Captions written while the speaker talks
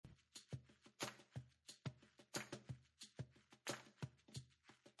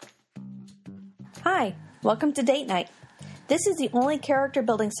Hi, welcome to Date Night. This is the only character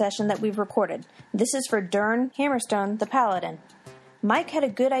building session that we've recorded. This is for Dern Hammerstone, the Paladin. Mike had a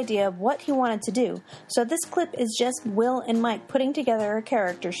good idea of what he wanted to do, so this clip is just Will and Mike putting together a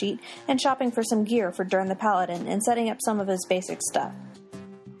character sheet and shopping for some gear for Dern the Paladin and setting up some of his basic stuff.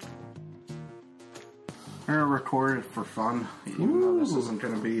 We're going to record it for fun, even though this isn't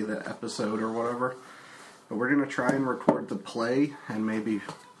going to be the episode or whatever. But we're going to try and record the play and maybe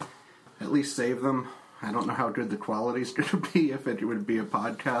at least save them. I don't know how good the quality's going to be if it would be a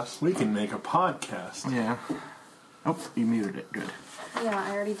podcast. We can make a podcast. Yeah. Oh, you muted it. Good. Yeah,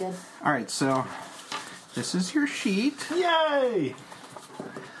 I already did. All right, so this is your sheet. Yay!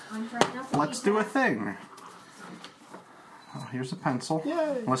 Let's do a thing. Oh, here's a pencil.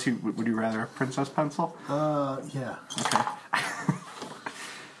 Yay! Unless would you rather a princess pencil? Yeah. Okay.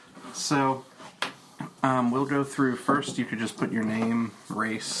 So, we'll go through first. You could just put your name,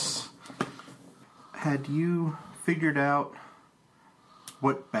 race. Had you figured out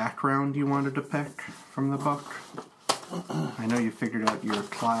what background you wanted to pick from the book? I know you figured out your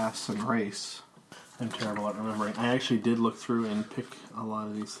class and race. I'm terrible at remembering. I actually did look through and pick a lot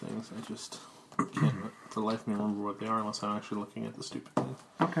of these things. I just can't for the life of me remember what they are unless I'm actually looking at the stupid thing.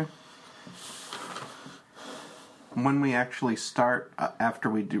 Okay. When we actually start, after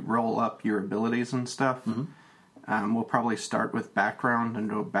we roll up your abilities and stuff, we'll probably start with background and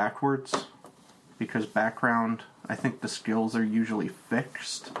go backwards. Because background, I think the skills are usually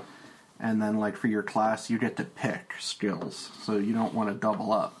fixed. And then, like, for your class, you get to pick skills. So you don't want to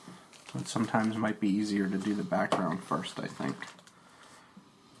double up. So it sometimes might be easier to do the background first, I think.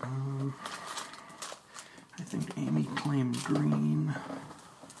 I think Amy claimed green.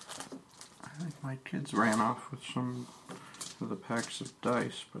 I think my kids ran off with some of the packs of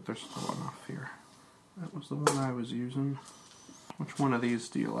dice, but there's still enough here. That was the one I was using. Which one of these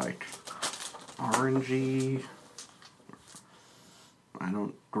do you like? Orangey,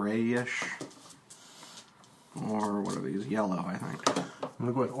 grayish, or what are these? Yellow, I think. I'm going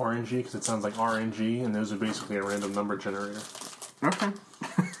to go with orangey because it sounds like RNG, and those are basically a random number generator. Okay.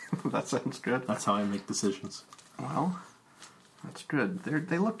 That sounds good. That's how I make decisions. Well, that's good.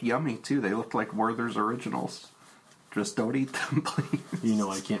 They look yummy, too. They look like Werther's Originals. Just don't eat them, please. You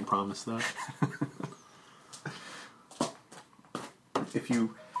know I can't promise that. If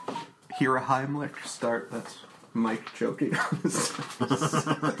you hear a Heimlich start, that's Mike joking on his face.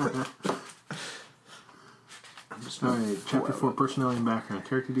 Alright, Chapter 4, Personality and Background.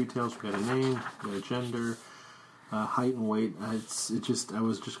 Character details, we got a name, we got a gender, height and weight. I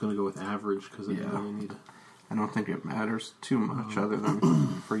was just going to go with average because I didn't really need it. I don't think it matters too much other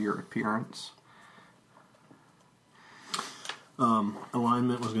than for your appearance.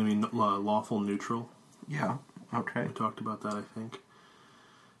 Alignment was going to be lawful neutral. Yeah, okay. We talked about that, I think.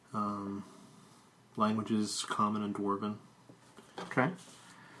 Languages, Common and Dwarven. Okay.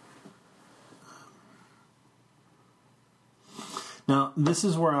 Now, this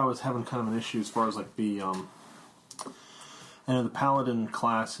is where I was having kind of an issue as far as like the, I know the Paladin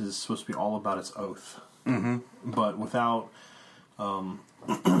class is supposed to be all about its oath. Mm-hmm. But without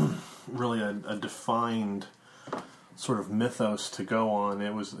really a defined sort of mythos to go on,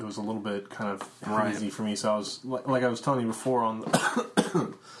 it was a little bit kind of hazy for me. So I was, like I was telling you before on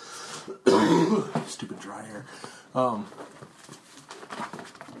the stupid dry hair.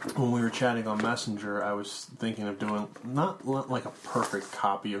 When we were chatting on Messenger, I was thinking of doing not like a perfect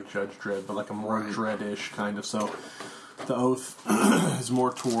copy of Judge Dredd, but like a more Dredd-ish kind of. So the oath is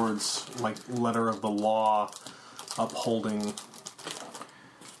more towards like letter of the law, upholding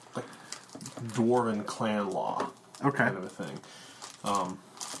like dwarven clan law, kind of a thing.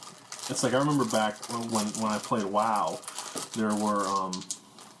 It's like I remember back when I played WoW, there were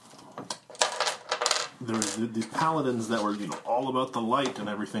these paladins that were all about the light and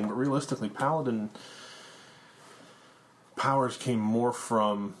everything, but realistically, paladin powers came more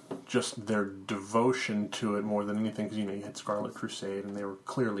from just their devotion to it more than anything, because you had Scarlet Crusade and they were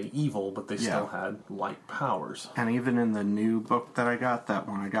clearly evil, but they still had light powers. And even in the new book that I got, that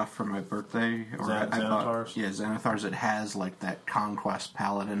one I got for my birthday, Xanathar's? Xanathar's, it has like that conquest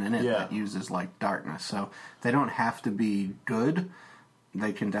paladin in it that uses like darkness, so they don't have to be good.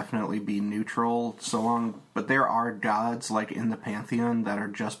 They can definitely be neutral, but there are gods like in the Pantheon that are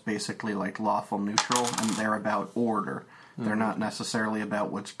just basically like lawful neutral, and they're about order. They're not necessarily about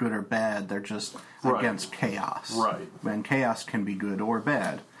what's good or bad. They're just against chaos. Right. And chaos can be good or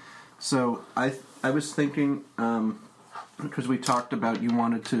bad. So I was thinking, because we talked about you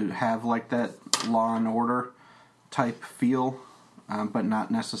wanted to have like that Law and Order type feel, but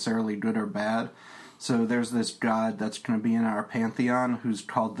not necessarily good or bad. So there's this god that's going to be in our pantheon who's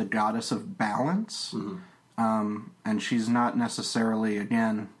called the Goddess of Balance. And she's not necessarily,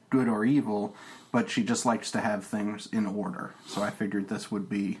 again, good or evil, but she just likes to have things in order. So I figured this would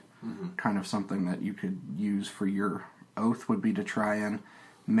be kind of something that you could use for your oath, would be to try and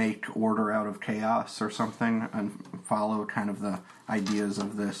make order out of chaos or something and follow kind of the ideas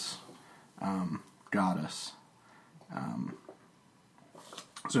of this goddess.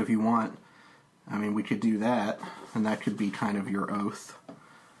 So if you want, I mean, we could do that, and that could be kind of your oath.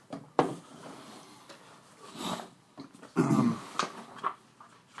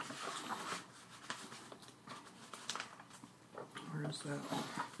 Where is that?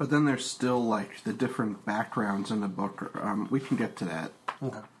 But then there's still, like, the different backgrounds in the book. We can get to that.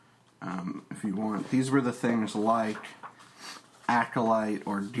 Okay. If you want. These were the things like acolyte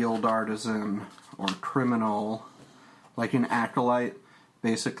or guild artisan or criminal. Like an acolyte,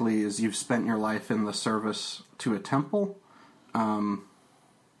 basically, is you've spent your life in the service to a temple,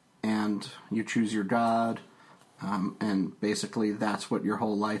 and you choose your god, and basically that's what your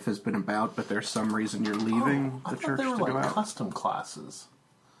whole life has been about, but there's some reason you're leaving the church they were to like go out. custom classes.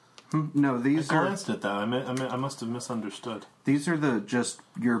 No, these I are glanced at that. I must have misunderstood. these are the just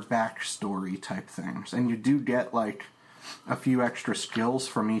your backstory type things, and you do get like a few extra skills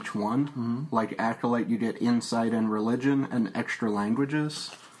from each one. Like acolyte, you get insight and religion and extra languages.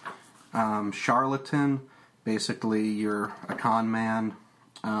 Charlatan, basically you're a con man.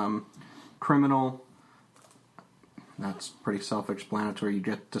 Criminal, that's pretty self-explanatory. You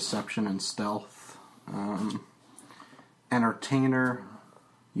get deception and stealth. Entertainer,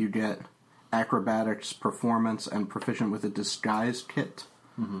 you get acrobatics, performance, and proficient with a disguise kit,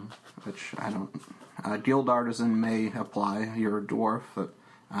 which I don't... guild artisan may apply. You're a dwarf.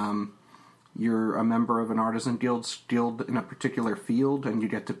 You're a member of an artisan guild skilled in a particular field, and you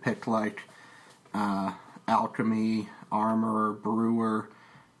get to pick, like, alchemy, armor, brewer,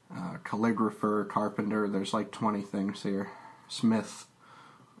 calligrapher, carpenter. There's like 20 things here. Smith,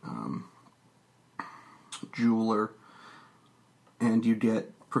 jeweler. And you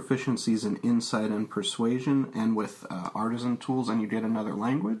get proficiencies in insight and persuasion, and with artisan tools, and you get another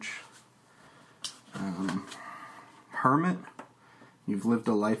language. Hermit, you've lived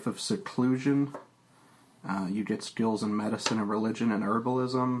a life of seclusion. You get skills in medicine and religion and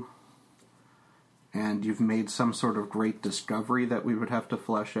herbalism. And you've made some sort of great discovery that we would have to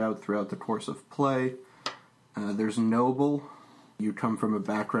flesh out throughout the course of play. There's noble. You come from a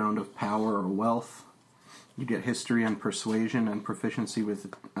background of power or wealth. You get history and persuasion and proficiency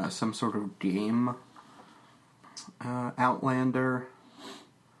with some sort of game. Outlander.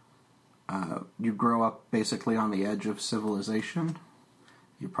 You grow up basically on the edge of civilization.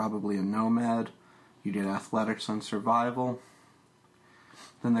 You're probably a nomad. You get athletics and survival.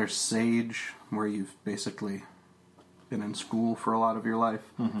 Then there's Sage, where you've basically been in school for a lot of your life.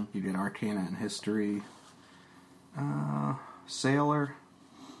 You get Arcana and History. Sailor.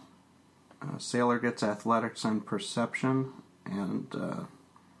 Sailor gets athletics and perception, and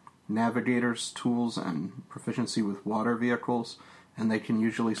navigators, tools, and proficiency with water vehicles, and they can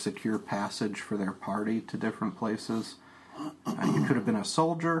usually secure passage for their party to different places. You could have been a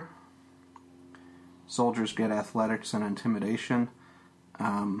soldier. Soldiers get athletics and intimidation,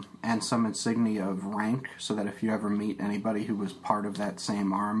 and some insignia of rank, so that if you ever meet anybody who was part of that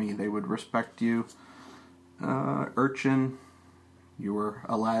same army, they would respect you. Urchin, you were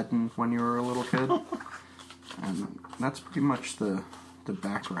Aladdin when you were a little kid. And that's pretty much the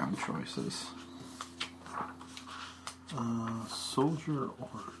background choices. Soldier or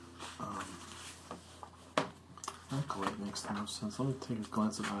Acolyte makes the most sense. Let me take a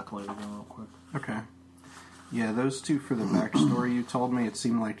glance at Acolyte again real quick. Okay. Yeah, those two for the backstory you told me, it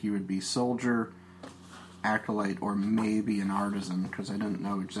seemed like you would be soldier, acolyte, or maybe an artisan, because I didn't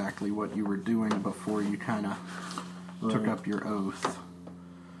know exactly what you were doing before you kind of took up your oath.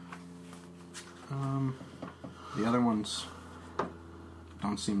 The other ones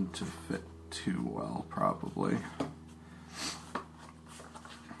don't seem to fit too well, probably.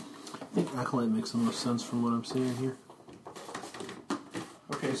 I think Acolyte makes the most sense from what I'm seeing here.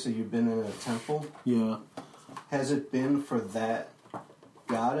 Okay, so you've been in a temple? Yeah. Has it been for that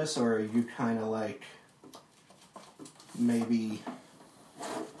goddess, or are you kind of like maybe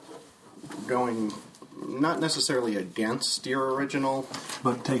going not necessarily against your original,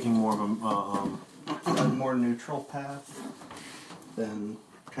 But taking more of a more neutral path than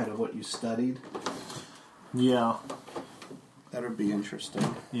kind of what you studied? yeah. That would be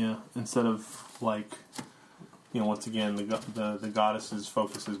interesting. Yeah, instead of like, once again, the goddess's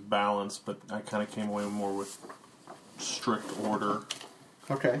focus is balance, but I kind of came away more with strict order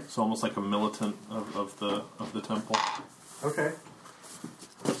Okay. So almost like a militant of the temple. Okay.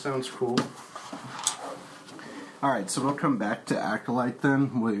 That sounds cool. Alright, so we'll come back to Acolyte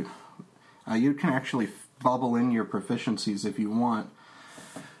then. You can actually bubble in your proficiencies if you want.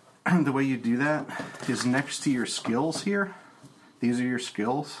 The way you do that is next to your skills here. These are your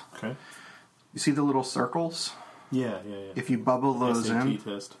skills. Okay. You see the little circles? Yeah. If you bubble those in...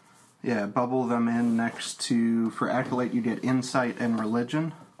 test. Yeah, bubble them in next to... For Acolyte, you get Insight and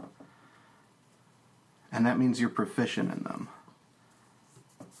Religion. And that means you're proficient in them.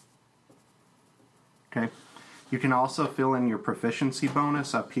 Okay? You can also fill in your proficiency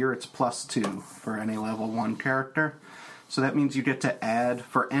bonus. Up here, it's +2 for any level 1 character. So that means you get to add,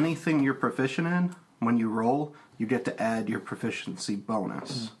 for anything you're proficient in, when you roll, you get to add your proficiency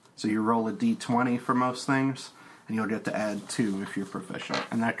bonus. So you roll a d20 for most things, and you'll get to add 2 if you're proficient.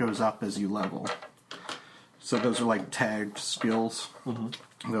 And that goes up as you level. So those are like tagged skills.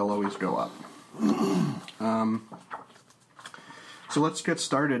 They'll always go up. So let's get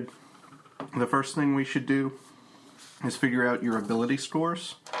started. The first thing we should do is figure out your ability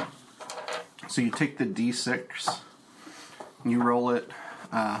scores. So you take the d6, you roll it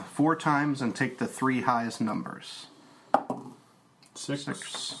 4 times and take the 3 highest numbers.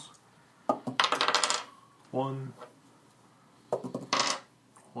 6. 1.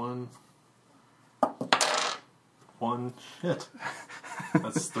 1. Shit.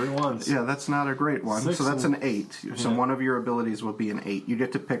 That's 3 ones. Yeah, that's not a great one. 6 so that's and- an 8. So Yeah. one of your abilities will be an 8. You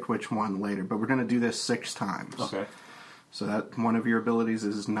get to pick which one later, but we're going to do this 6 times. Okay. So that one of your abilities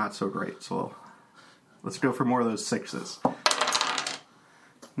is not so great. So let's go for more of those 6s.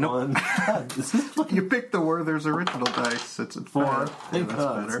 Nope. 1. God, this is like You picked the Werther's original dice. It's a 4. Yeah, Thank that's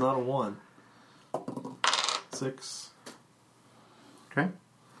God, better. it's not a 1. 6. Okay.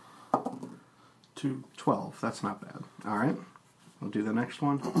 2. 12. That's not bad. All right. We'll do the next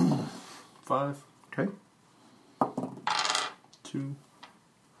one. 5. Okay. 2.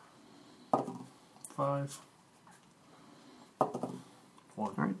 5. 1.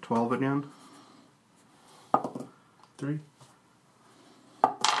 All right. 12 again. 3.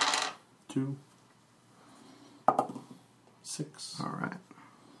 2. 6. All right.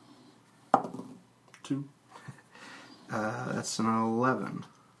 2. That's an 11.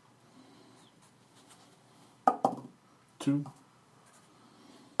 2.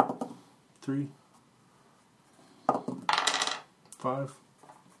 3. 5.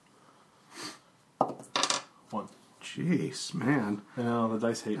 1. Jeez, man. I know, the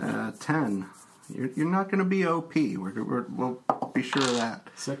dice hate me. 10. You're not going to be OP. We'll be sure of that.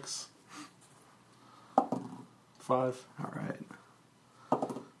 6. 5. All right.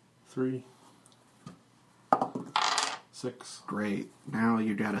 3. 6. Great. Now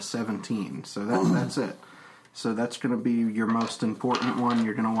you got a 17. So that's it. So that's going to be your most important one.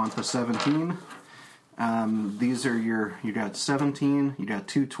 You're going to want the 17. These are you got 17, you got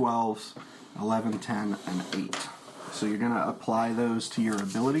 2 12s, 11, 10, and 8. So you're going to apply those to your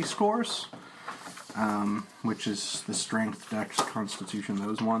ability scores, which is the strength, dex, constitution,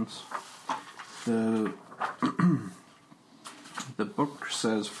 those ones. The book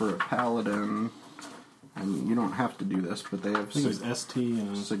says for a paladin, and you don't have to do this, but they have I think it was ST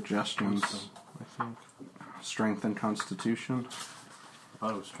and suggestions. wisdom, I think. Strength and constitution. I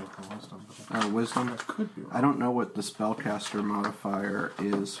thought it was strength and wisdom. But Wisdom. I could be wrong. I don't know what the spellcaster modifier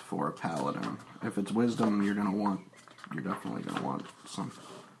is for a paladin. If it's wisdom, you're definitely gonna want some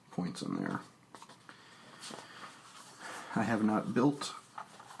points in there. I have not built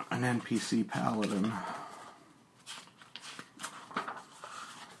an NPC paladin.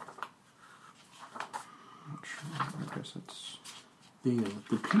 Not sure. I guess it's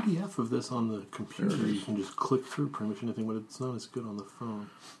The PDF of this on the computer, you can just click through pretty much anything, but it's not as good on the phone.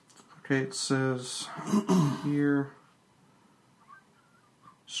 okay. It says here.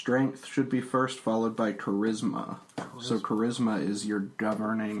 Strength should be first, followed by charisma. So charisma is your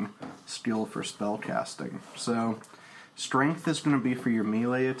governing skill for spellcasting. So strength is going to be for your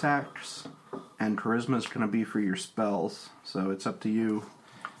melee attacks, and charisma is going to be for your spells. So it's up to you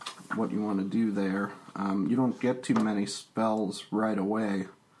what you want to do there. You don't get too many spells right away.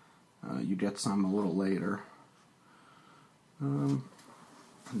 You get some a little later.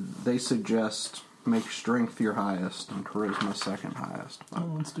 They suggest make strength your highest and charisma second highest. But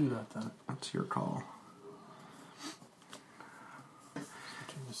Oh, let's do that then. that's your call.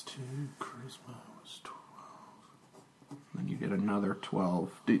 Switching this to charisma was 12. Then you get another 12.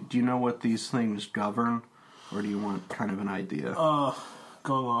 Do you know what these things govern? Or do you want kind of an idea?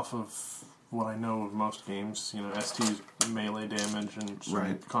 Going off of what I know of most games. ST's melee damage, and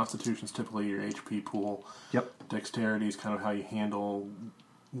Right. Constitution's typically your HP pool. Yep. Dexterity is kind of how you handle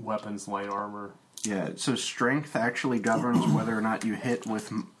weapons, light armor. Yeah, so strength actually governs whether or not you hit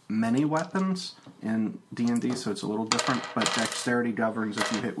with many weapons in D&D, so it's a little different, but dexterity governs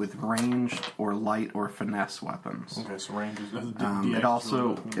if you hit with ranged or light or finesse weapons. Okay, so range is...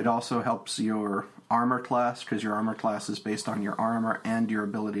 It also helps your armor class, because your armor class is based on your armor and your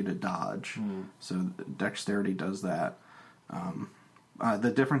ability to dodge. So dexterity does that.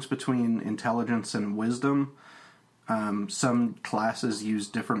 The difference between intelligence and wisdom, some classes use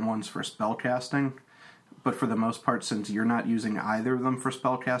different ones for spellcasting, but for the most part, since you're not using either of them for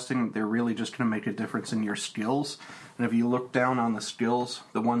spellcasting, they're really just going to make a difference in your skills. And if you look down on the skills,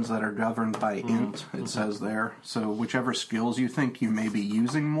 the ones that are governed by int, it says there. So whichever skills you think you may be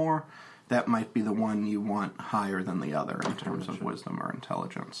using more, that might be the one you want higher than the other in terms of wisdom or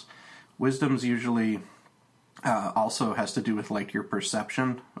intelligence. Wisdom's usually also has to do with like your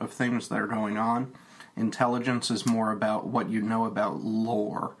perception of things that are going on. Intelligence is more about what you know about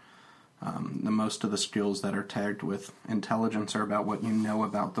lore. The most of the skills that are tagged with intelligence are about what you know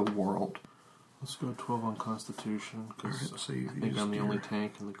about the world. Let's go 12 on Constitution, because so I think I'm the only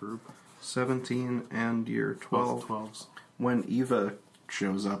tank in the group. 17 and your 12. 12s. When Eva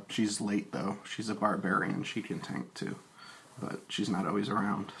shows up, she's late though. She's a barbarian. She can tank too. But she's not always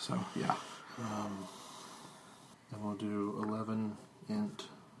around, so yeah. And we'll do 11 int,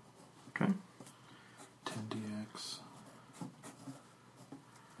 Okay. 10 DX,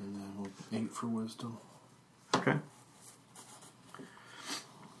 and then we'll 8 for wisdom. Okay.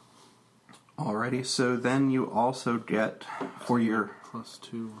 Alrighty, so then you also get for your... Plus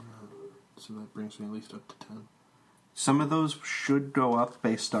 2 on that, so that brings me at least up to 10. Some of those should go up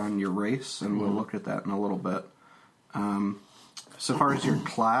based on your race, and we'll look at that in a little bit. So far as your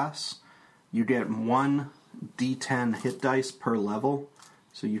class, you get 1 D10 hit dice per level,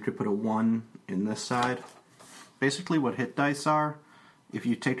 so you could put a 1 in this side. Basically what hit dice are, if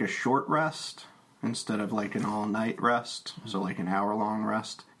you take a short rest instead of like an all-night rest, so like an hour-long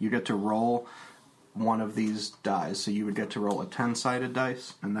rest, you get to roll one of these dice. So you would get to roll a 10-sided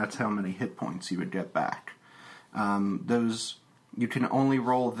dice, and that's how many hit points you would get back. Those, you can only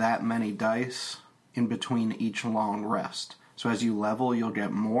roll that many dice in between each long rest. So as you level, you'll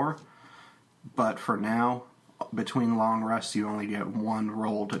get more, but for now, between long rests, you only get 1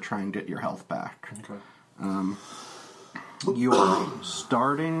 roll to try and get your health back. Okay. Your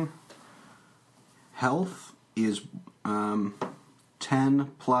starting health is 10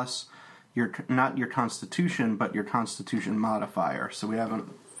 plus your, not your constitution, but your constitution modifier. So we haven't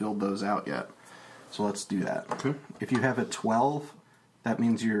filled those out yet. So let's do that. Okay. If you have a 12, that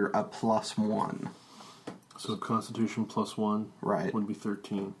means you're a plus 1. So Constitution plus 1 Right. would be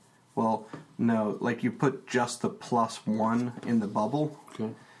 13. Well, no, like you put just the plus 1 in the bubble.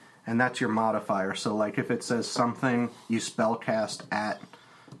 Okay. And that's your modifier. So, like, if it says something you spellcast at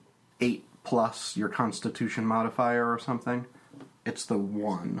 8 plus your Constitution modifier or something, it's the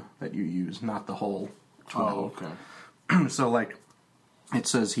 1 that you use, not the whole 12. Oh, okay. So, like, it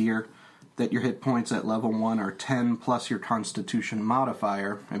says here that your hit points at level 1 are 10 plus your Constitution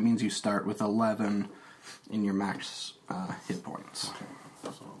modifier. It means you start with 11 in your max hit points. Okay.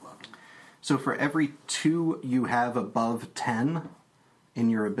 So 11. So, for every 2 you have above 10... in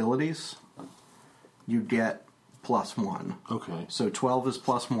your abilities, you get plus 1. Okay. So 12 is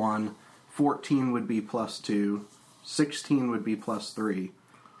plus 1, 14 would be plus 2, 16 would be plus 3,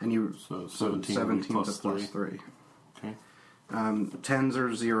 and you So 17 would be plus is a plus 3. Okay. 10s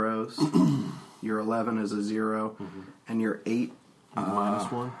are zeros, your 11 is a 0, and your 8... minus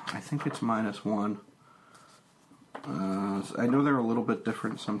 1? I think it's minus 1. I know they're a little bit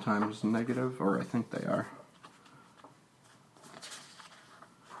different sometimes, negative, or I think they are.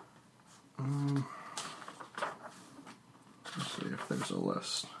 Let's see if there's a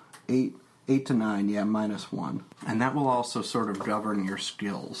list. 8 to 9, yeah, minus 1. And that will also sort of govern your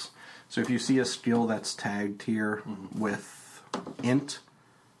skills. So if you see a skill that's tagged here with int,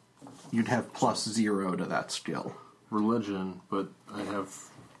 you'd have plus 0 to that skill. Religion, but I have...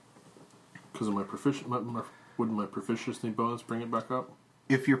 Because of my proficiency... Wouldn't my proficiency bonus bring it back up?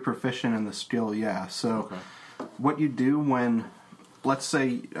 If you're proficient in the skill, yeah. So Okay. what you do when... Let's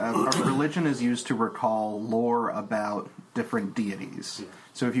say religion is used to recall lore about different deities. Yeah.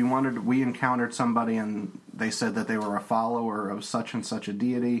 So if you wanted, we encountered somebody and they said that they were a follower of such and such a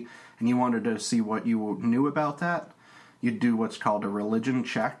deity, and you wanted to see what you knew about that, you'd do what's called a religion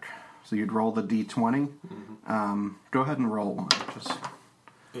check. So you'd roll the d20. Go ahead and roll one. Just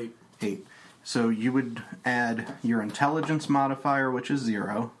 8. So you would add your intelligence modifier, which is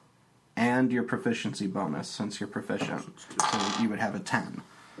 0, and your proficiency bonus since you're proficient. So you would have a 10.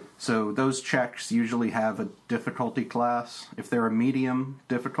 So those checks usually have a difficulty class. If they're a medium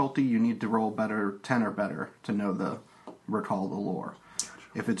difficulty, you need to roll better 10 or better to recall the lore.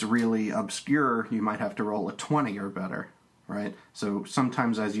 If it's really obscure, you might have to roll a 20 or better, right? So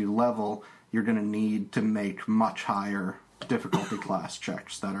sometimes as you level, you're going to need to make much higher difficulty class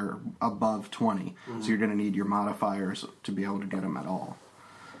checks that are above 20. So you're going to need your modifiers to be able to get them at all.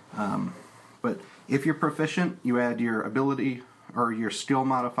 But if you're proficient, you add your ability or your skill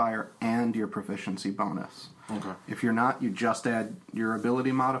modifier and your proficiency bonus. Okay. If you're not, you just add your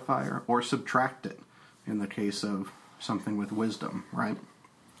ability modifier or subtract it in the case of something with wisdom, right?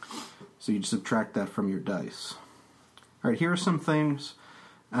 So you'd subtract that from your dice. All right, here are some things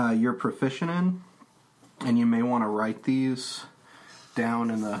you're proficient in, and you may want to write these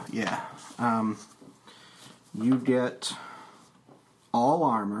down in the... you get all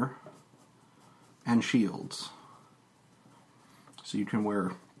armor and shields. So you can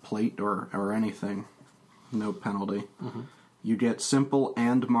wear plate or anything, no penalty. Mm-hmm. You get simple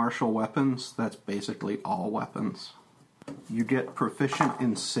and martial weapons. That's basically all weapons. You get proficient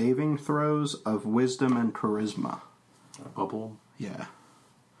in saving throws of wisdom and charisma. Bubble? Yeah.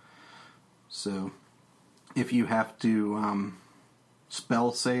 So if you have to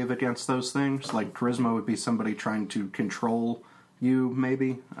spell save against those things, like charisma would be somebody trying to control you,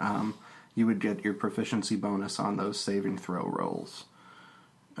 maybe, you would get your proficiency bonus on those saving throw rolls.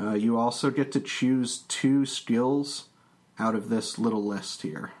 You also get to choose 2 skills out of this little list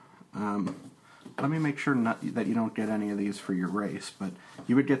here. Let me make sure that you don't get any of these for your race, but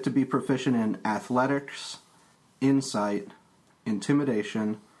you would get to be proficient in athletics, insight,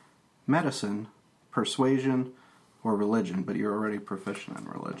 intimidation, medicine, persuasion, or religion, but you're already proficient in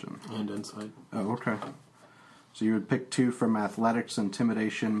religion. And insight. Oh, okay. So you would pick 2 from athletics,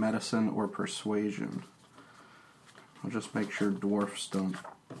 intimidation, medicine, or persuasion. I'll just make sure dwarfs don't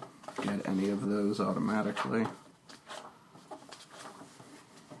get any of those automatically.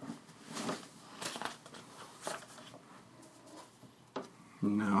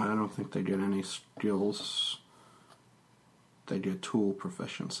 No, I don't think they get any skills. They get tool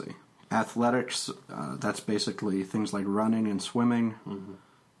proficiency. Athletics, that's basically things like running and swimming. Mm-hmm.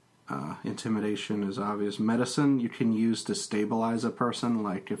 Intimidation is obvious. Medicine you can use to stabilize a person,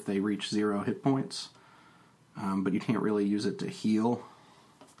 like if they reach 0 hit points. But you can't really use it to heal.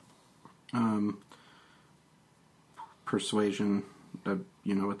 Persuasion,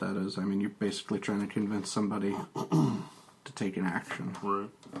 you know what that is. I mean, you're basically trying to convince somebody to take an action. Right.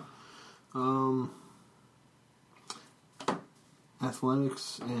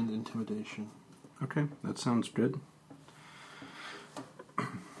 Athletics and intimidation. Okay, that sounds good.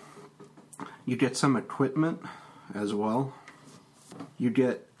 You get some equipment as well. You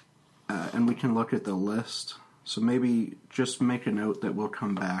get, and we can look at the list. So maybe just make a note that we'll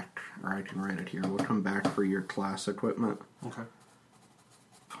come back, or I can write it here. We'll come back for your class equipment. Okay.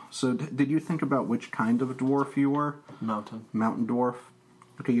 So did you think about which kind of dwarf you were? Mountain. Mountain dwarf.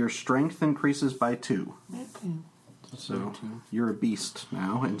 Okay, your strength increases by 2. So you're a beast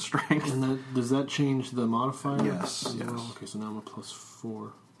now in strength. And does that change the modifier? Yes. Well? Okay, so now I'm a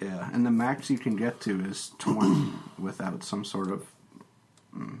 +4. Yeah, and the max you can get to is 20 without some sort of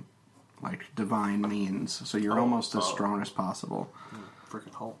like divine means. So you're almost as strong as possible.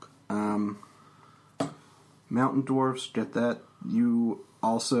 Freaking Hulk. Mountain dwarfs, get that. You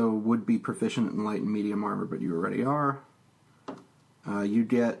also would be proficient in light and medium armor, but you already are. You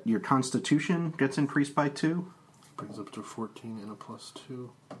get your constitution gets increased by 2. Brings up to 14 and a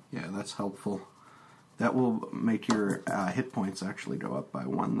 +2. Yeah, that's helpful. That will make your hit points actually go up by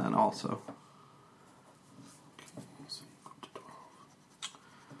 1 then also. Okay, so you go up to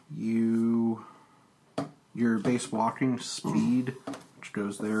 12. Your base walking speed, which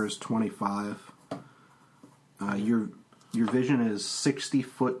goes there, is 25. Your vision is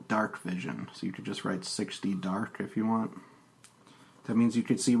 60-foot dark vision, so you could just write 60 dark if you want. That means you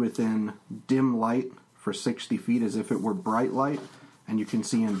could see within dim light for 60 feet as if it were bright light, and you can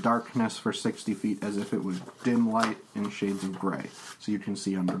see in darkness for 60 feet as if it was dim light in shades of gray. So you can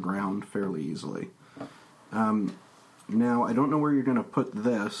see underground fairly easily. Now, I don't know where you're going to put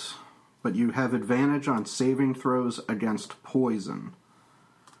this, but you have advantage on saving throws against poison.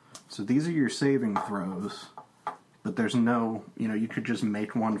 So these are your saving throws, but there's no, you could just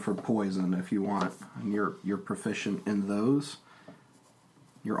make one for poison if you want, and you're proficient in those.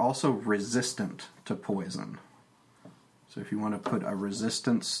 You're also resistant to poison. So if you want to put a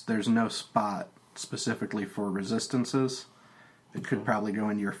resistance, there's no spot specifically for resistances. It could probably go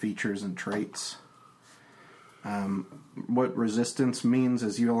in your features and traits. What resistance means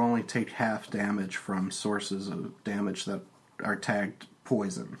is you'll only take half damage from sources of damage that are tagged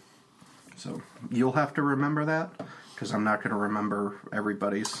poison. So you'll have to remember that, because I'm not going to remember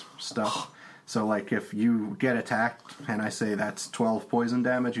everybody's stuff. So, like, if you get attacked and I say that's 12 poison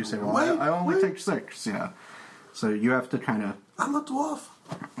damage, you say, well, I only take 6. Yeah. So you have to kind of... I'm a dwarf.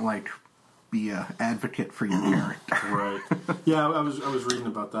 Like, be an advocate for your character. Right. Yeah, I was reading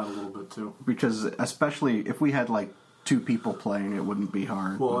about that a little bit, too. Because especially if we had, like, 2 people playing, it wouldn't be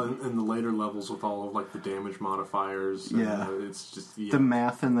hard. Well, in the later levels with all of, like, the damage modifiers, it's just... Yeah, the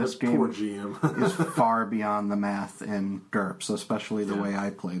math in this game poor GM. is far beyond the math in GURPS, especially the way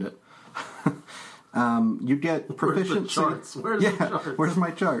I played it. You get proficiency... Where's the charts? Where's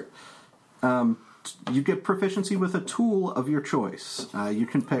my chart? You get proficiency with a tool of your choice. You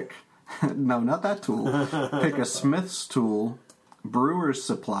can pick... no, not that tool. Pick a smith's tool, brewer's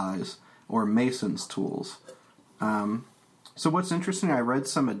supplies, or mason's tools. So what's interesting, I read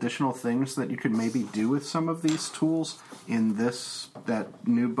some additional things that you could maybe do with some of these tools in that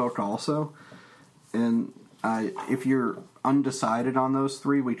new book also. And if you're undecided on those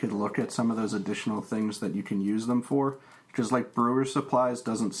 3, we could look at some of those additional things that you can use them for. Because, like, brewer's supplies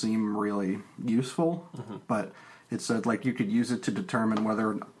doesn't seem really useful, but it said, like, you could use it to determine whether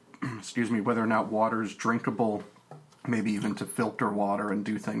or not water is drinkable, maybe even to filter water and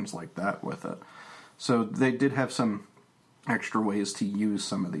do things like that with it. So they did have some extra ways to use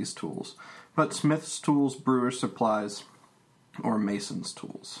some of these tools. But smith's tools, brewer's supplies, or mason's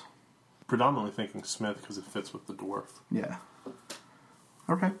tools. Predominantly thinking smith because it fits with the dwarf. Yeah.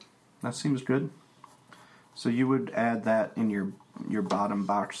 Okay. That seems good. So you would add that in your bottom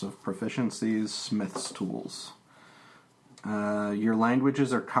box of proficiencies, smith's tools. Your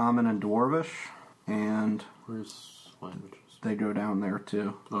languages are common and dwarvish, and... Where's languages? They go down there,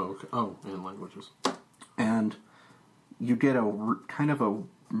 too. Oh, okay. Oh, and languages. And you get kind of a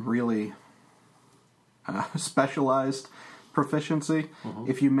really specialized proficiency.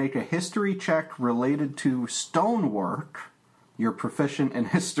 If you make a history check related to stonework, you're proficient in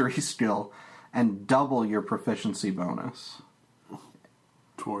history skill, and double your proficiency bonus.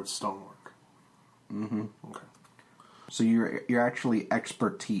 Towards stonework. Okay. So you're actually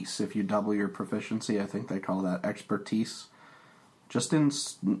expertise. If you double your proficiency, I think they call that expertise. Just in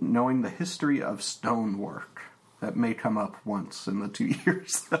knowing the history of stonework. That may come up once in the 2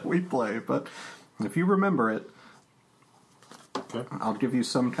 years that we play, but if you remember it, okay, I'll give you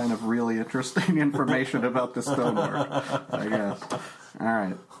some kind of really interesting information about the stonework, I guess. All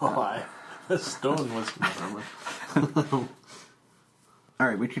right. Why? The stone was confirmed. All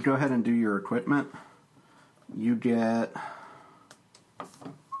right, we could go ahead and do your equipment. You get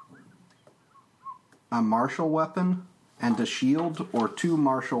a martial weapon and a shield, or 2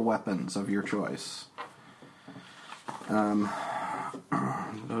 martial weapons of your choice.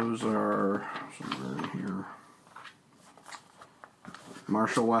 Those are somewhere here.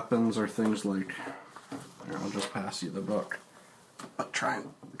 Martial weapons are things like... Here, I'll just pass you the book. I'm trying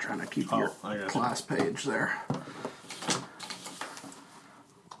to keep your class page there.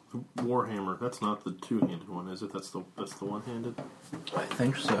 Warhammer. That's not the 2-handed one, is it? That's the one-handed? I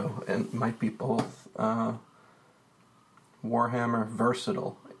think so. And it might be both. Warhammer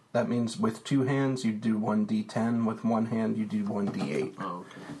Versatile. That means with 2 hands you do 1d10. With 1 hand you do 1d8. Oh,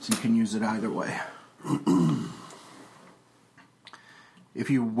 okay. So you can use it either way. If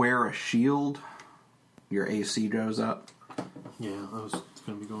you wear a shield, your AC goes up. Yeah, I was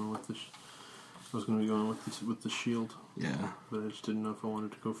going to be going with with the shield. Yeah. But I just didn't know if I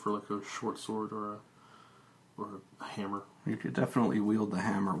wanted to go for like a short sword or a hammer. You could definitely wield the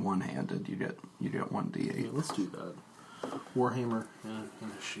hammer one-handed. You get 1d8. Yeah, let's do that. Warhammer and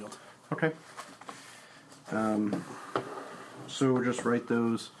a shield. Okay. So we'll just write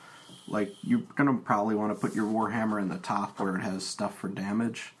those. Like, you're gonna probably want to put your warhammer in the top where it has stuff for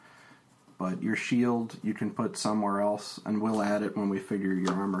damage. But your shield, you can put somewhere else, and we'll add it when we figure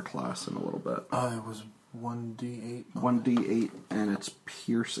your armor class in a little bit. It was 1d8. 1d8, and it's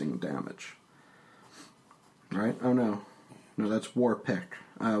piercing damage. Right? Oh, no. No, that's war pick.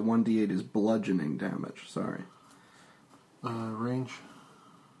 1d8 is bludgeoning damage. Sorry. Range?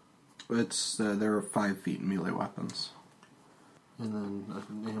 It's there are 5 feet melee weapons. And then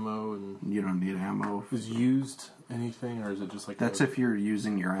ammo and... You don't need ammo. Is used anything, or is it just like... That's if you're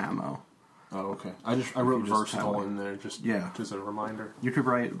using your ammo. Oh, okay. I wrote versatile in there just as a reminder. You could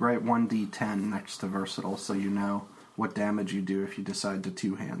write 1d10 next to versatile so you know what damage you do if you decide to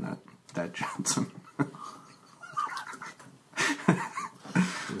 2-hand that Johnson.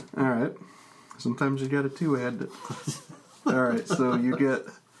 Alright. Sometimes you gotta 2-hand it. Alright, so you get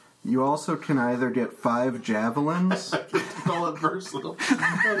You also can either get 5 javelins. Call it versatile.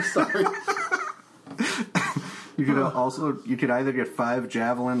 I'm sorry. You could either get 5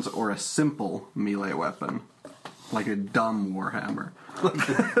 javelins or a simple melee weapon, like a dumb warhammer,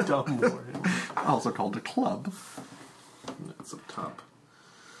 Dumb warhammer. also called a club. That's up top.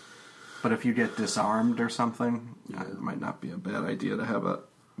 But if you get disarmed or something, it might not be a bad idea to have a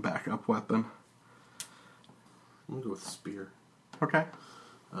backup weapon. I'm gonna go with spear. Okay.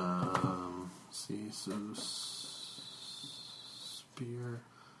 See, so spear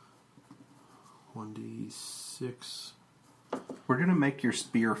 1d6. We're gonna make your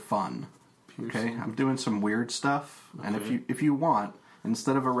spear fun. Piercing. Okay, I'm doing some weird stuff, and Okay. if you want,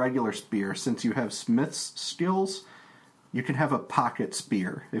 instead of a regular spear, since you have smith's skills, you can have a pocket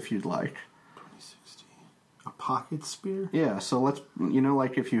spear if you'd like. 2060. A pocket spear? Yeah, so let's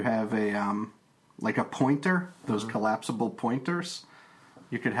like if you have a like a pointer, those collapsible pointers,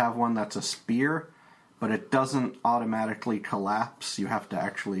 you could have one that's a spear, but it doesn't automatically collapse. You have to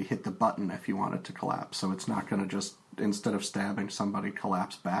actually hit the button if you want it to collapse. So it's not going to just, instead of stabbing somebody,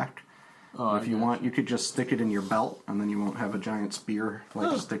 collapse back. Oh, If you want, you could just stick it in your belt, and then you won't have a giant spear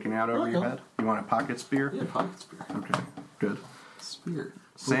sticking out over your head. You want a pocket spear? Yeah, pocket spear. Okay, good. Spear.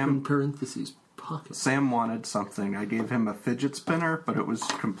 Sam- Open parentheses. Pocket. Sam wanted something. I gave him a fidget spinner, but it was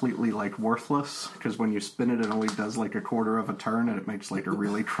completely worthless because when you spin it, it only does a quarter of a turn, and it makes a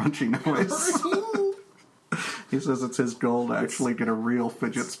really crunchy noise. He says it's his goal to actually get a real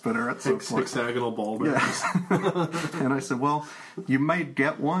fidget spinner at some point. Hexagonal ball bearings. Yeah. And I said, well, you might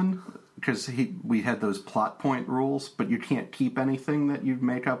get one because we had those plot point rules, but you can't keep anything that you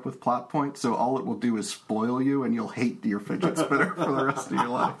make up with plot points, so all it will do is spoil you, and you'll hate your fidget spinner for the rest of your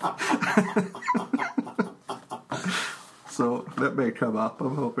life. So that may come up.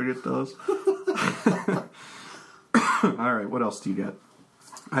 I'm hoping it does. All right, what else do you get?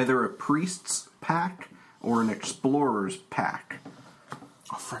 Either a priest's pack or an explorer's pack.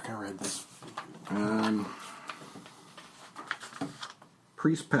 Oh, frick, I read this.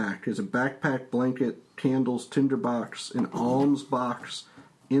 Priest pack is a backpack, blanket, candles, tinderbox, an alms box,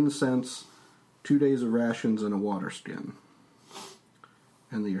 incense, 2 days of rations, and a water skin.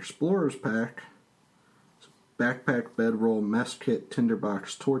 And the explorer's pack is backpack, bedroll, mess kit,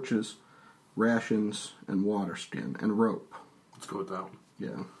 tinderbox, torches, rations, and water skin, and rope. Let's go with that one.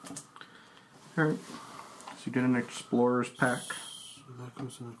 Yeah. Alright. So you get an explorer's pack. So that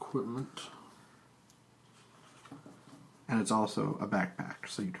goes in equipment. And it's also a backpack,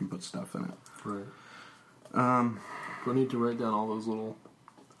 so you can put stuff in it. Right. Do I need to write down all those little...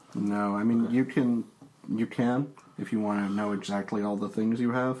 No, I mean, you can if you want to know exactly all the things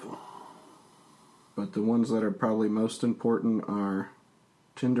you have. But the ones that are probably most important are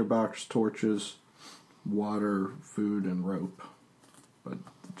tinderbox, torches, water, food, and rope. But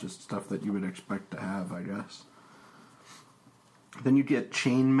just stuff that you would expect to have, I guess. Then you get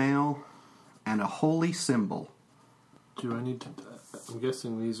chainmail and a holy symbol. Do I need to... I'm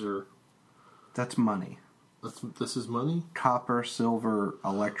guessing these are... That's money. This is money? Copper, silver,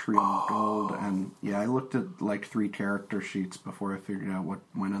 electrium, gold, and I looked at 3 character sheets before I figured out what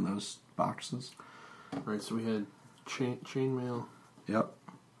went in those boxes. Right, so we had chainmail. Yep.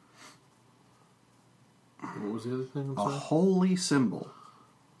 What was the other thing? I'm A sorry? holy symbol.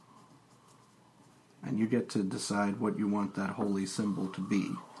 And you get to decide what you want that holy symbol to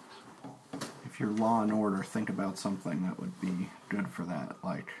be. If you're Law and Order, think about something that would be good for that,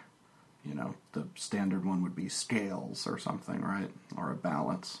 the standard one would be scales or something, right? Or a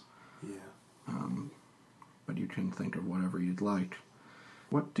balance. Yeah. But you can think of whatever you'd like.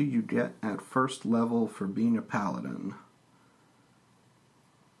 What do you get at first level for being a paladin?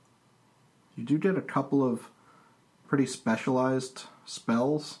 You do get a couple of pretty specialized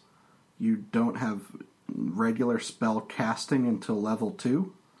spells. You don't have regular spell casting until level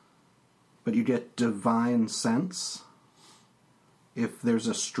 2, but you get Divine Sense. If there's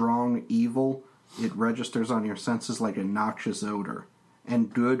a strong evil, it registers on your senses like a noxious odor,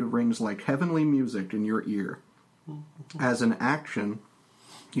 and good rings like heavenly music in your ear. As an action,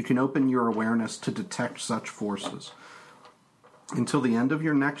 you can open your awareness to detect such forces. Until the end of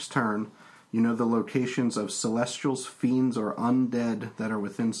your next turn, you know the locations of celestials, fiends, or undead that are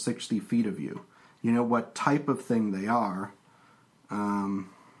within 60 feet of you. You know what type of thing they are,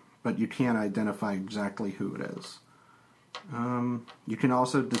 but you can't identify exactly who it is. You can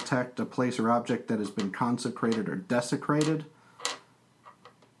also detect a place or object that has been consecrated or desecrated.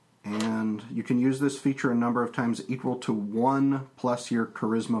 And you can use this feature a number of times equal to 1 plus your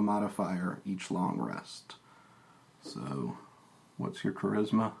charisma modifier each long rest. So, what's your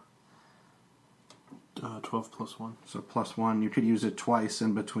charisma? 12 plus 1. So +1. You could use it twice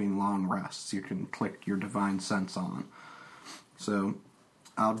in between long rests. You can click your Divine Sense on. So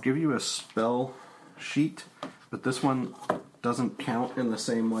I'll give you a spell sheet, but this one doesn't count in the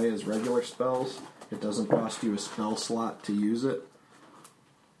same way as regular spells. It doesn't cost you a spell slot to use it.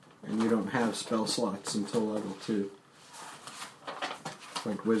 And you don't have spell slots until level 2.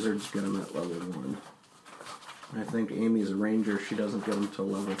 Like wizards get them at level 1. I think Amy's a ranger. She doesn't get them till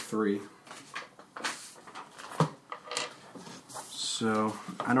level 3. So,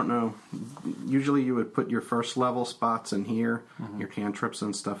 I don't know. Usually you would put your first level spots in here, your cantrips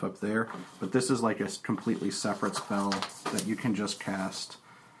and stuff up there. But this is like a completely separate spell that you can just cast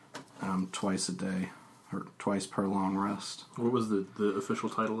twice a day, or twice per long rest. What was the official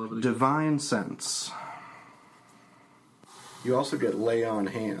title of it? Divine Sense. You also get Lay on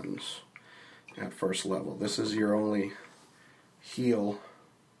Hands at first level. This is your only heal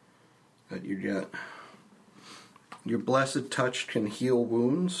that you get. Your Blessed Touch can heal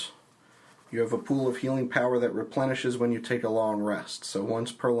wounds. You have a pool of healing power that replenishes when you take a long rest. So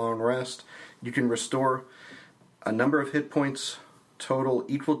once per long rest, you can restore a number of hit points total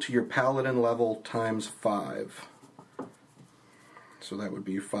equal to your paladin level times 5. So that would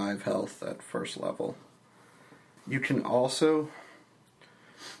be 5 health at first level. You can also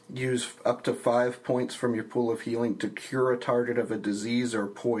use up to 5 points from your pool of healing to cure a target of a disease or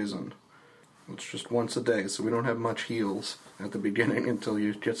poison. It's just once a day, so we don't have much heals at the beginning until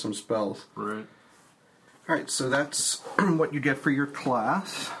you get some spells. Right. Alright, so that's what you get for your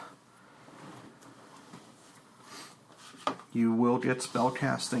class. You will get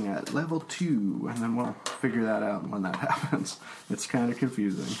spellcasting at level 2, and then we'll figure that out when that happens. It's kind of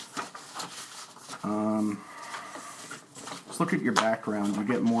confusing. Let's look at your background. You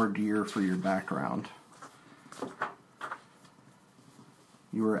get more gear for your background.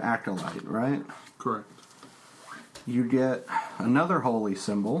 You were Acolyte, right? Correct. You get another holy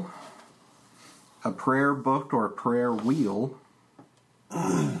symbol, a prayer book or prayer wheel,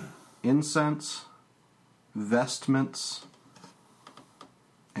 incense, vestments,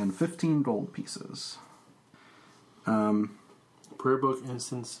 and 15 gold pieces. Prayer book,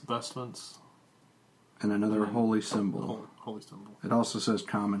 incense, vestments, And another holy symbol. Holy symbol. It also says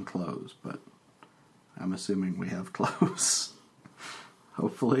common clothes, but I'm assuming we have clothes.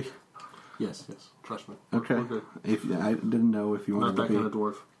 Hopefully. Yes. Trust me. Okay. We're good. I didn't know if you Not wanted that to kind of be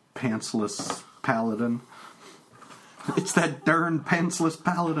dwarf. pantsless paladin. It's that darn pantsless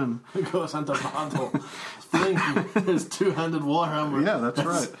paladin. Goes on the bottle. Thing. His two-handed warhammer. Yeah, that's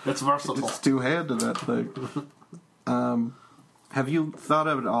right. It's versatile. It's two-handed, that thing. Have you thought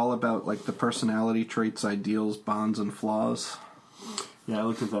at all about like the personality traits, ideals, bonds, and flaws? Yeah, I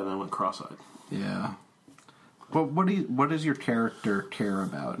looked at that and I went cross-eyed. Yeah. Well, what does your character care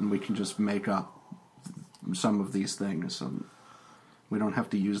about? And we can just make up some of these things. And we don't have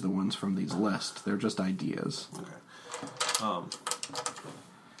to use the ones from these lists. They're just ideas. Okay.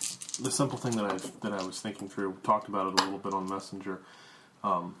 The simple thing that I was thinking through, talked about it a little bit on Messenger,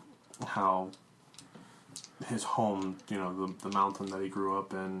 how his home, the mountain that he grew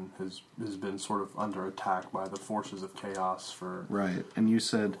up in, has been sort of under attack by the forces of chaos for... Right. And you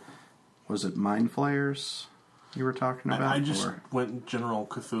said, was it Mind Flayers you were talking about? I just went general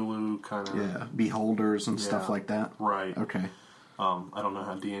Cthulhu kind of... Yeah, beholders and stuff like that? Right. Okay. I don't know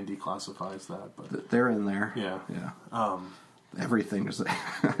how D&D classifies that, but... They're in there. Yeah. Yeah. Everything is...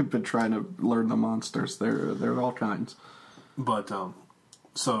 I've been trying to learn the monsters. They're all kinds. But,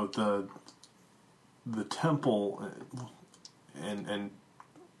 so the temple, and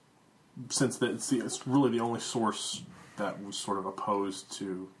since it's really the only source that was sort of opposed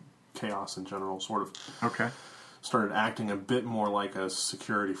to chaos in general, sort of... Okay. Started acting a bit more like a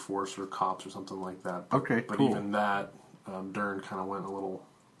security force or cops or something like that. But, Okay, but cool. even that, Dern kind of went a little...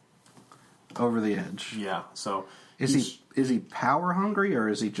 Over the edge. Yeah, so... Is he power hungry, or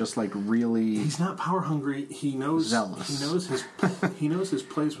is he just like really... He's not power hungry. He knows... Zealous. He knows his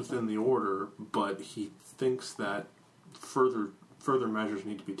place within the order, but he thinks that further measures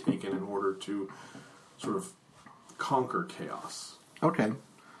need to be taken in order to sort of conquer chaos. Okay.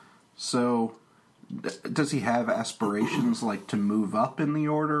 So... Does he have aspirations like to move up in the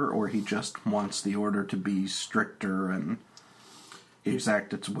order, or he just wants the order to be stricter and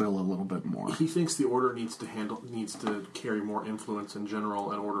exact its will a little bit more? He thinks the order needs to carry more influence in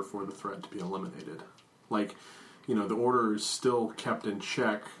general in order for the threat to be eliminated. Like, the order is still kept in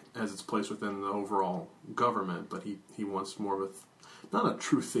check as it's placed within the overall government, but he wants more of not a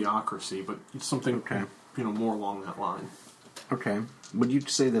true theocracy, but something more along that line. Okay. Would you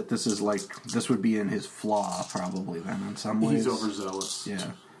say that this would be in his flaw, probably, then, in some ways? He's overzealous.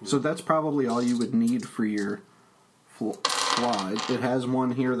 Yeah. So that's probably all you would need for your flaw. It has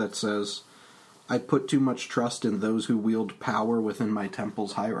one here that says, I put too much trust in those who wield power within my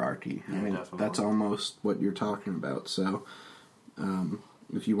temple's hierarchy. Yeah, I mean, definitely. that's almost what you're talking about. So,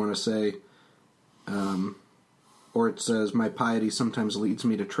 if you want to say, or it says, my piety sometimes leads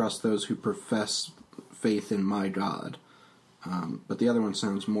me to trust those who profess faith in my God. But the other one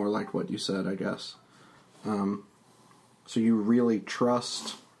sounds more like what you said, I guess. So you really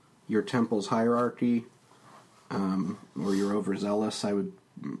trust your temple's hierarchy, or you're overzealous. I would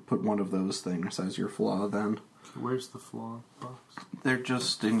put one of those things as your flaw then. Where's the flaw box? They're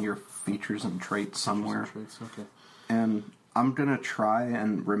just in your features and traits somewhere. Traits, okay. And I'm going to try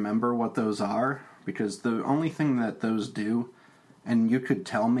and remember what those are, because the only thing that those do, and you could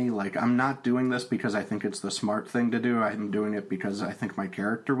tell me, like, I'm not doing this because I think it's the smart thing to do, I'm doing it because I think my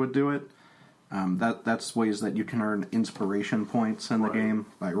character would do it. That's ways that you can earn inspiration points in the game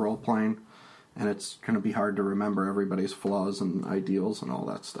by role-playing, and it's going to be hard to remember everybody's flaws and ideals and all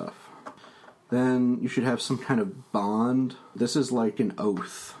that stuff. Then you should have some kind of bond. This is like an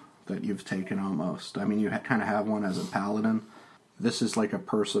oath that you've taken almost. I mean, you kind of have one as a paladin. This is like a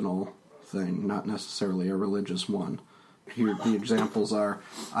personal thing, not necessarily a religious one. Here, the examples are,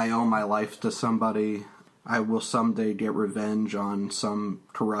 I owe my life to somebody. I will someday get revenge on some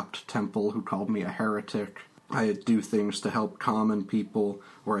corrupt temple who called me a heretic. I do things to help common people,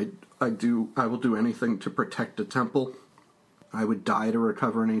 or I will do anything to protect a temple. I would die to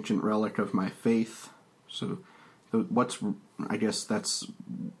recover an ancient relic of my faith. So, I guess that's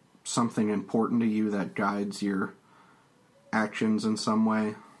something important to you that guides your actions in some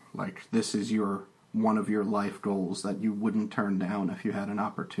way. Like, this is one of your life goals that you wouldn't turn down if you had an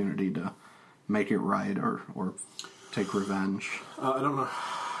opportunity to make it right or take revenge. I don't know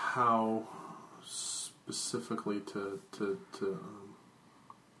how specifically to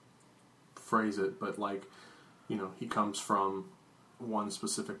phrase it, but like, you know, he comes from one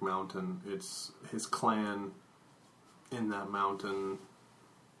specific mountain. It's his clan in that mountain.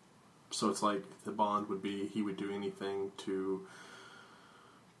 So it's like the bond would be he would do anything to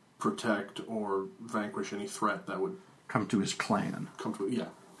protect or vanquish any threat that would come to his clan. Yeah.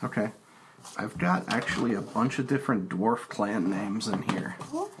 Okay. I've got actually a bunch of different dwarf clan names in here.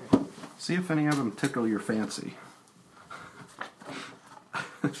 See if any of them tickle your fancy.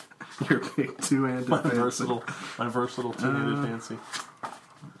 Your big two-handed fancy. My versatile two-handed fancy.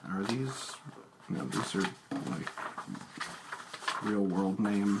 Are these... No, these are like real-world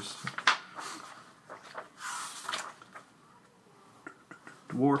names.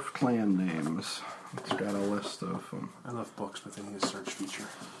 Dwarf clan names. It's got a list of them. I love books within his search feature.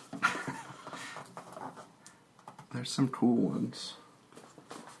 There's some cool ones.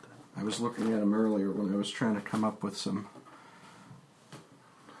 I was looking at them earlier when I was trying to come up with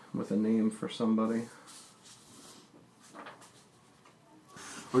a name for somebody.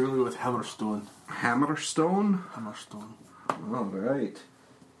 We're going to go with Hammerstone. Hammerstone? Hammerstone. All right.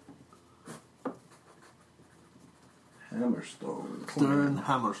 Hammerstone. Dern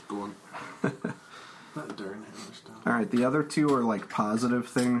Hammerstone. Not Dern Hammerstone. All right, the other two are like positive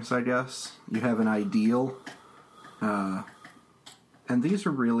things, I guess. You have an ideal. And these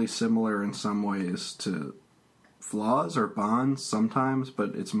are really similar in some ways to flaws or bonds sometimes,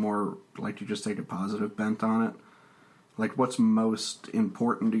 but it's more like you just take a positive bent on it. Like, what's most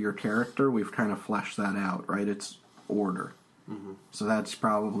important to your character, we've kind of fleshed that out, right? It's order. Mm-hmm. So that's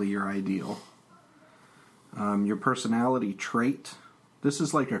probably your ideal. Your personality trait, this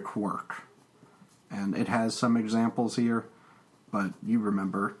is like a quirk. And it has some examples here, but you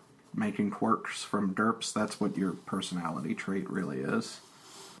remember making quirks from derps, that's what your personality trait really is.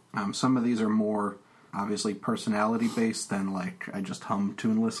 Some of these are more obviously personality based than like I just hum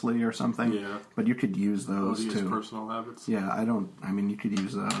tunelessly or something. Yeah. But you could use those too. Personal habits. Yeah, you could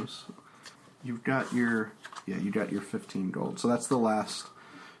use those. You got your 15 gold. So that's the last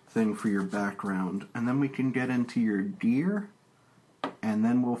thing for your background. And then we can get into your gear, and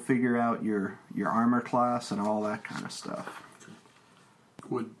then we'll figure out your armor class and all that kind of stuff.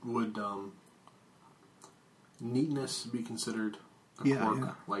 Would neatness be considered a quirk?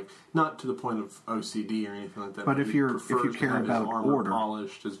 Yeah. Like, not to the point of OCD or anything like that. But if you care about order,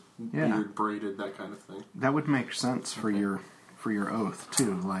 polished, his beard braided, that kind of thing. That would make sense for your oath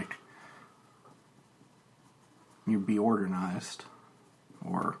too. Like, you'd be organized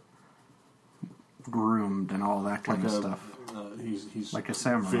or groomed and all that kind of stuff. He's like a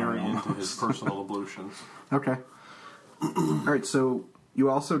samurai. Very almost. into his personal ablutions. Okay. All right. So you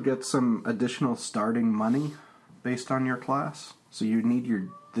also get some additional starting money based on your class. So you need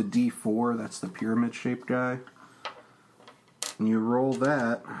the D4. That's the pyramid-shaped guy. And you roll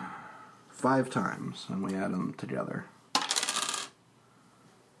that 5 times, and we add them together.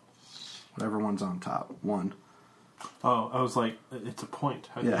 Whatever one's on top. 1. Oh, I was like, it's a point.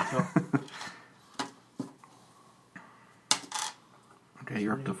 How do you tell? Okay,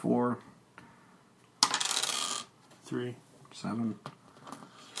 you're up to 4. 3. 7.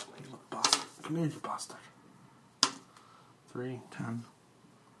 Hey, look, bastard. Come here, you bastard. 3. 10.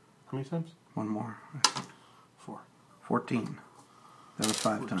 How many times? 1 more. 4. 14. That was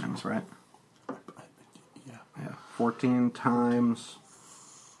 5 times, right? Yeah. Yeah. 14 times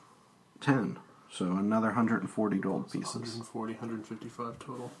 10. So another 140 gold pieces. 140, 155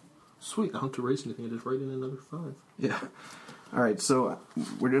 total. Sweet. I don't have to raise anything. I just write in another 5. Yeah. All right, so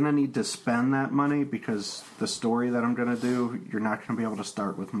we're going to need to spend that money because the story that I'm going to do, you're not going to be able to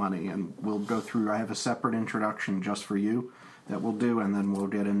start with money. And we'll go through, I have a separate introduction just for you that we'll do, and then we'll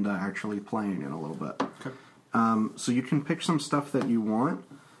get into actually playing in a little bit. Okay. So you can pick some stuff that you want.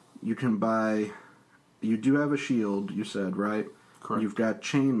 You can buy, you do have a shield, you said, right? Correct. You've got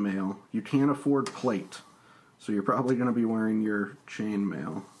chainmail. You can't afford plate, so you're probably going to be wearing your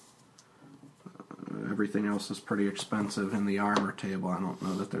chainmail. Everything else is pretty expensive in the armor table. I don't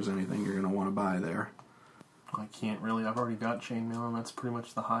know that there's anything you're going to want to buy there. I can't really. I've already got chainmail, and that's pretty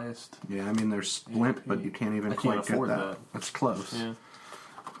much the highest. Yeah, I mean, there's splint, but you can't even quite get that. That's close. Yeah.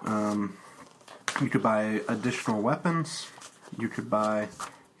 You could buy additional weapons. You could buy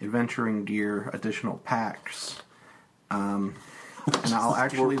adventuring gear, additional packs. And I'll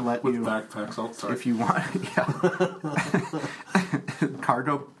actually let with you... backpacks, sorry. If you want, yeah.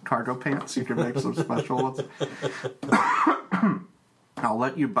 Cargo pants, you can make some special ones. I'll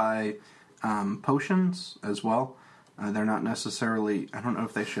let you buy potions as well. They're not necessarily, I don't know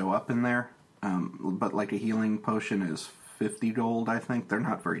if they show up in there, but like a healing potion is 50 gold, I think. They're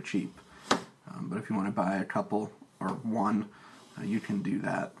not very cheap. But if you want to buy a couple or one, you can do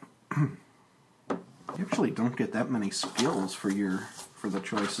that. You actually don't get that many skills for the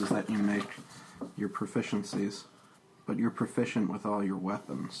choices that you make, your proficiencies. But you're proficient with all your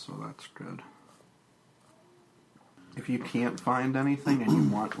weapons, so that's good. If you can't find anything and you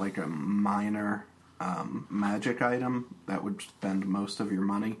want like a minor magic item that would spend most of your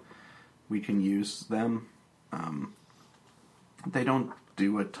money, we can use them. They don't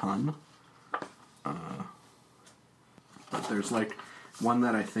do a ton. But there's like one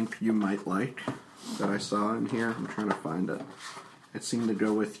that I think you might like that I saw in here. I'm trying to find it. It seemed to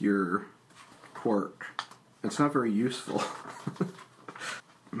go with your quirk. It's not very useful.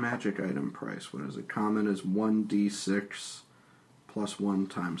 Magic item price. What is it? Common is 1d6 plus 1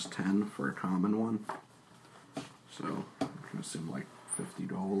 times 10 for a common one. So, I'm going to assume like 50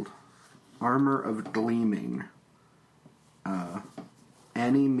 gold. Armor of Gleaming.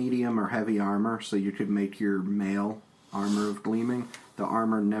 Any medium or heavy armor, so you could make your mail Armor of Gleaming. The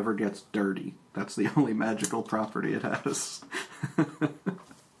armor never gets dirty. That's the only magical property it has.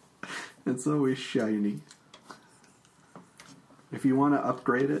 It's always shiny. If you want to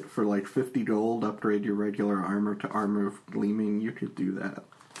upgrade it for like 50 gold, upgrade your regular armor to Armor of Gleaming, you could do that.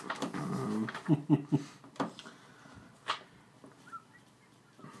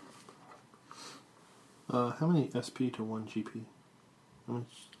 How many SP to 1 GP? How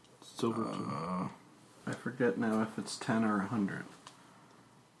much silver to... I forget now if it's 10 or 100.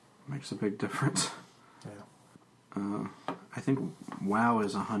 Makes a big difference. Yeah. I think WoW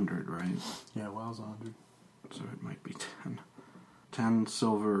is 100, right? Yeah, WoW's 100. So it might be 10. 10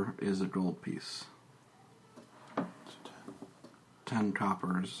 silver is a gold piece. 10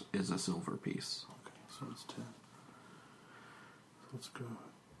 coppers is a silver piece. Okay, so it's 10. Let's go.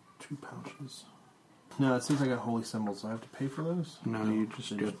 2 pouches. No, it seems I got holy symbols. Do I have to pay for those? No, you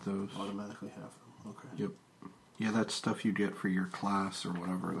just get those. Automatically have them. Okay. Yep. Yeah, that's stuff you get for your class or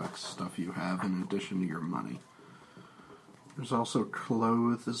whatever. That's stuff you have in addition to your money. There's also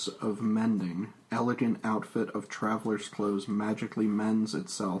Clothes of Mending. Elegant outfit of traveler's clothes magically mends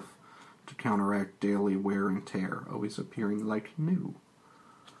itself to counteract daily wear and tear, always appearing like new.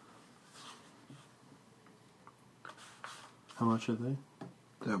 How much are they?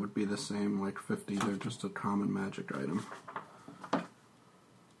 That would be the same, like 50. They're just a common magic item.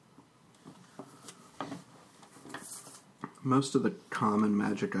 Most of the common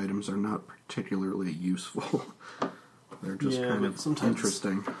magic items are not particularly useful. They're just kind of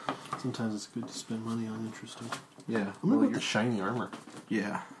interesting. Sometimes it's good to spend money on interesting. Yeah. I'm gonna get the shiny armor.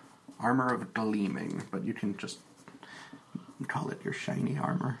 Yeah. Armor of Gleaming, but you can just call it your shiny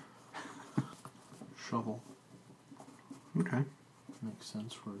armor. Shovel. Okay. Makes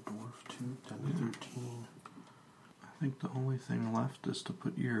sense for a dwarf too. 10 to 13. I think the only thing left is to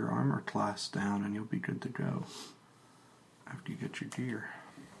put your armor class down and you'll be good to go. after you get your gear.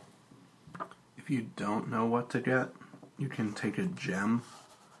 If you don't know what to get, you can take a gem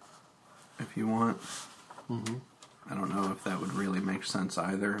if you want. Mm-hmm. I don't know if that would really make sense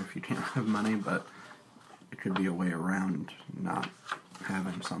either if you can't have money, but it could be a way around not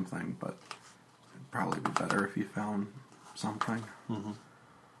having something, but it'd probably be better if you found something. Mm-hmm.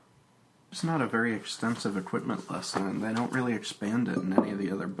 It's not a very extensive equipment lesson, and they don't really expand it in any of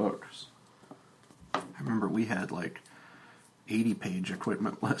the other books. I remember we had like 80-page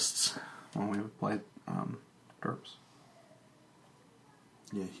equipment lists when we would play GURPS.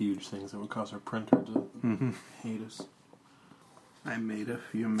 Yeah, huge things that would cause our printer to hate us. I made a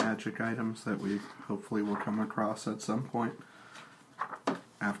few magic items that we hopefully will come across at some point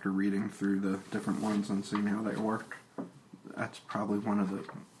after reading through the different ones and seeing how they work. That's probably one of the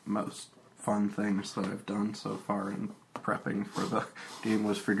most fun things that I've done so far in prepping for the game,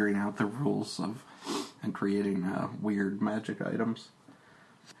 was figuring out the rules of and creating weird magic items.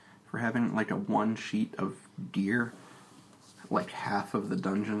 For having like a one sheet of gear, like half of the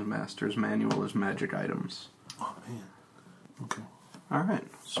Dungeon Master's Manual is magic items. Oh, man. Okay. Alright,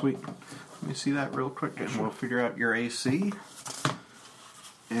 sweet. Let me see that real quick and we'll figure out your AC.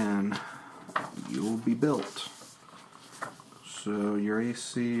 And you'll be built. So your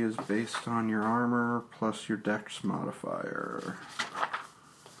AC is based on your armor plus your dex modifier,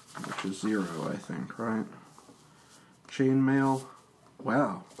 which is 0, I think, right? Chainmail.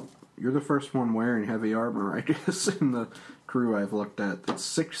 Wow. You're the first one wearing heavy armor, I guess, in the crew I've looked at. It's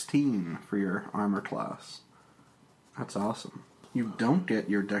 16 for your armor class. That's awesome. You don't get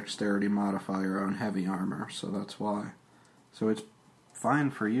your dexterity modifier on heavy armor, so that's why. So it's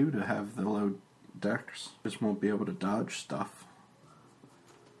fine for you to have the low dex. Just won't be able to dodge stuff.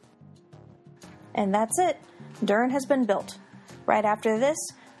 And that's it. Dern has been built. Right after this,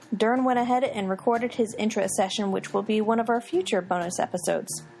 Dern went ahead and recorded his intro session, which will be one of our future bonus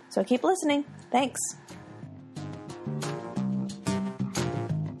episodes. So keep listening. Thanks.